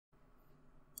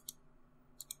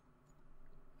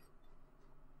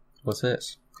What's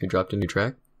this? You dropped a new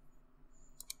track?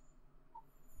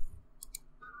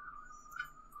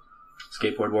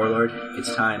 Skateboard Warlord,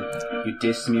 it's time. You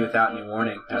dissed me without any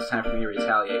warning. Now it's time for me to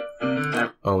retaliate.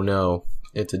 Oh no,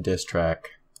 it's a diss track.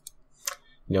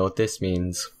 You know what this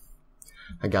means?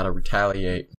 I gotta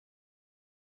retaliate.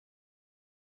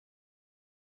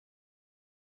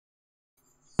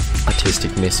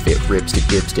 Autistic misfit, ripstick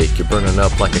dipstick. You're burning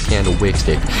up like a candle wick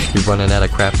stick. You're running out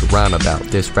of crap to rhyme about.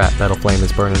 This rap metal flame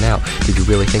is burning out. Did you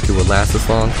really think it would last this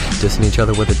long? Dissing each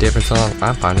other with a different song?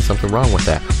 I'm finding something wrong with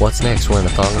that. What's next? We're in a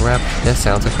thong and rap? That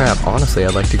sounds like crap. Honestly,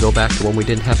 I'd like to go back to when we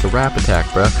didn't have to rap attack,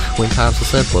 bruh. When times were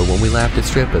simpler, when we laughed at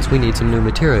strippers. We need some new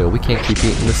material. We can't keep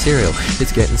eating the cereal.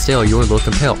 It's getting stale. You're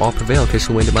looking pale. All prevail. Kiss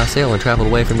the wind of my sail and travel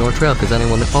away from North Trail. Cause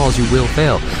anyone that falls, you will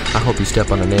fail. I hope you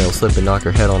step on a nail, slip and knock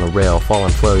your head on a rail. Fall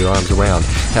and flail your arms around.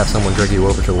 Have someone drag you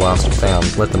over to the lost and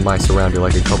found. Let the mice surround you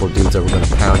like a couple of dudes that were gonna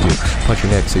pound you. Punch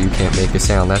your neck so you can't make a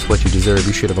sound. That's what you deserve,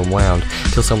 you should have unwound.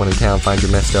 Till someone in town finds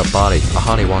your messed up body. A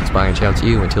hottie walks by and shouts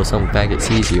you until some faggot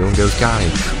sees you and goes, got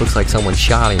him. Looks like someone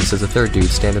shot him, says a third dude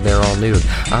standing there all nude.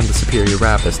 I'm the superior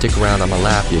rapper, stick around, I'ma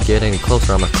laugh you. Get any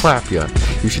closer, I'ma clap you.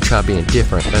 You should try being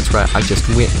different, that's right, I just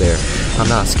went there. I'm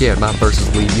not scared, my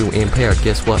verses leave you impaired.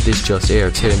 Guess what, this just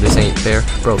aired. Saying this ain't fair?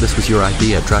 Bro, this was your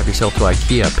idea. Drive yourself to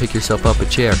IKEA, pick yourself up a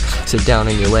chair. Sit down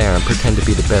in your lair and pretend to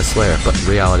be the best slayer. But in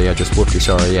reality, I just whooped your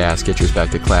sorry ass. Get yours back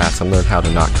to class and learn how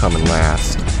to not come in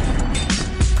last.